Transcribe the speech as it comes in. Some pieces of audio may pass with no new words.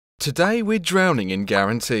Today we're drowning in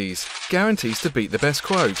guarantees. Guarantees to beat the best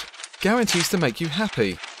quote. Guarantees to make you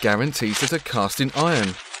happy. Guarantees that are cast in iron.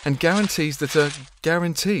 And guarantees that are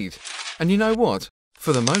guaranteed. And you know what?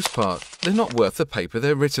 For the most part, they're not worth the paper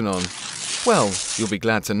they're written on. Well, you'll be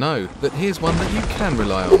glad to know that here's one that you can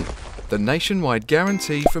rely on. The nationwide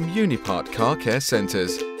guarantee from Unipart Car Care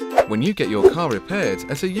Centres. When you get your car repaired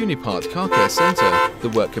at a Unipart Car Care Centre, the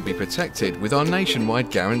work can be protected with our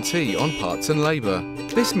nationwide guarantee on parts and labour.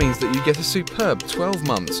 This means that you get a superb 12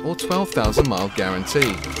 months or 12,000 mile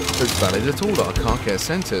guarantee that's valid at all our car care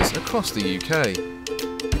centres across the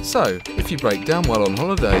UK. So, if you break down while on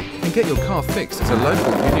holiday and get your car fixed at a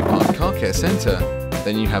local Unipart Car Care Centre,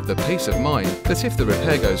 then you have the peace of mind that if the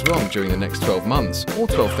repair goes wrong during the next 12 months or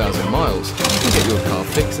 12,000 miles, you can get your car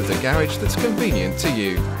fixed at a garage that's convenient to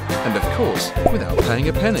you. And of course, without paying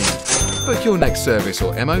a penny. Book your next service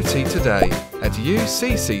or MOT today at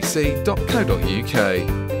uccc.co.uk.